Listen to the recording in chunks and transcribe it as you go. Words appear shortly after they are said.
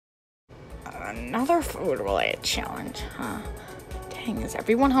Another food-related challenge, huh? Dang, is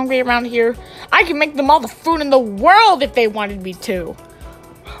everyone hungry around here? I can make them all the food in the world if they wanted me to.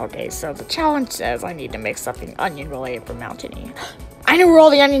 Okay, so the challenge says I need to make something onion-related for Mountainy. I know where all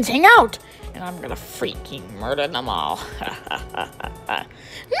the onions hang out, and I'm gonna freaking murder them all.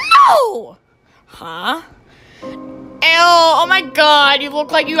 No! Huh? Ew, oh my god, you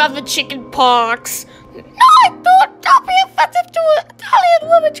look like you have the chicken pox. No, I don't be offensive to an Italian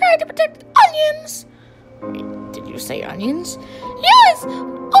woman trying to protect onions. Wait, did you say onions? Yes! A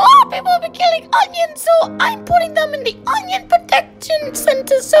lot of people have been killing onions, so I'm putting them in the onion protection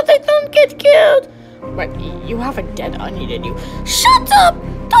center so they don't get killed. But you have a dead onion in you. Shut up!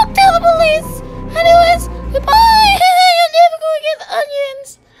 Don't tell the police! Anyways, goodbye! You're never going to get the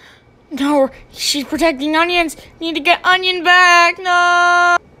onions. No, she's protecting onions. Need to get onion back.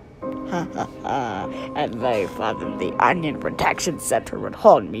 No! And they thought that the onion protection center would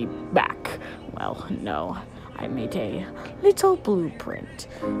hold me back. Well, no. I made a little blueprint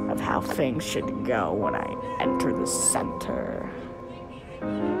of how things should go when I enter the center.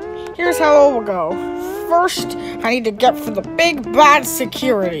 Here's how it will go. First, I need to get for the big bad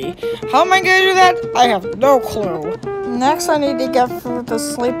security. How am I going to do that? I have no clue. Next, I need to get for the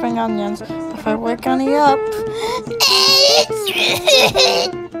sleeping onions. If I wake any up...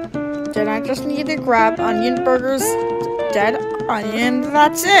 Then I just need to grab Onion Burger's dead onion.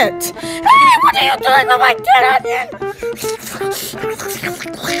 That's it. Hey, what are you doing with my dead onion?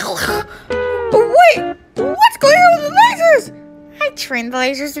 Wait, what's going on with the lasers? I trained the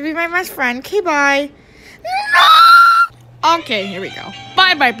lasers to be my best friend. Okay, bye. No! Okay, here we go.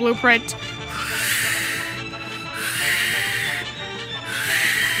 Bye-bye, blueprint.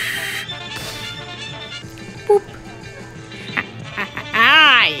 Boop.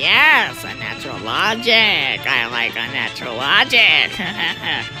 Ah, yes, unnatural logic. I like unnatural logic.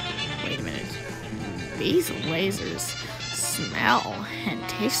 Wait a minute. These lasers smell and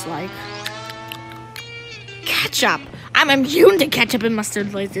taste like ketchup. I'm immune to ketchup and mustard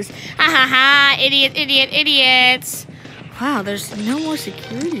lasers. Ha ha ha, idiot, idiot, idiots. Wow, there's no more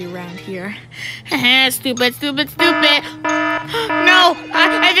security around here. Stupid, stupid, stupid. No, I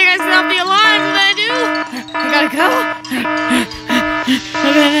think I set off the alarms. What do I do? I gotta go.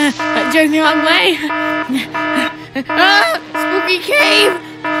 I'm going the wrong way. Spooky cave.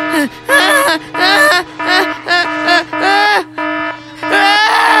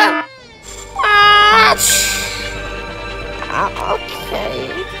 Okay,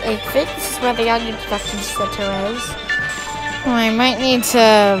 I think this is where the onion production center is. I might need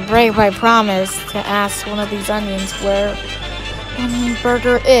to break my promise to ask one of these onions where Onion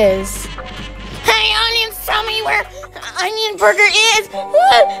Burger is. Hey, onions, tell me where Onion Burger is!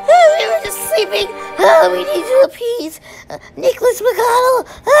 We were just sleeping. We need to appease Nicholas McConnell.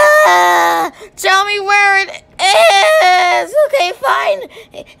 Tell me where it is! Okay, fine.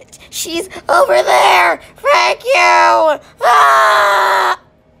 She's over there. Thank you!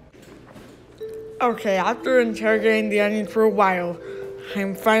 Okay, after interrogating the onion for a while,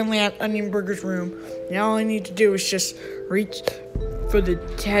 I'm finally at Onion Burger's room. Now all I need to do is just reach for the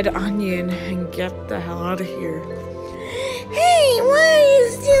dead onion and get the hell out of here. Hey, why are you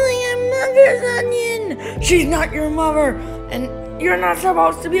stealing your mother's onion? She's not your mother, and you're not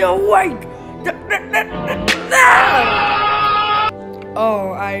supposed to be awake.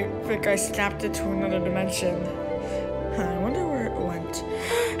 Oh, I think I snapped it to another dimension. I wonder where it went.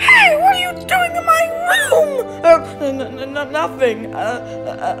 Hey, what are you doing in my room? Nothing.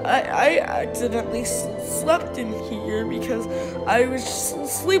 I accidentally slept in here because I was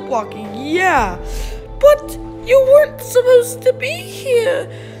sleepwalking. Yeah, but you weren't supposed to be here.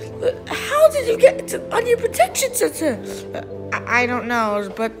 How did you get to Onion Protection Center? I don't know,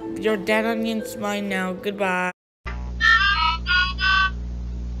 but your dead onion's mine now. Goodbye.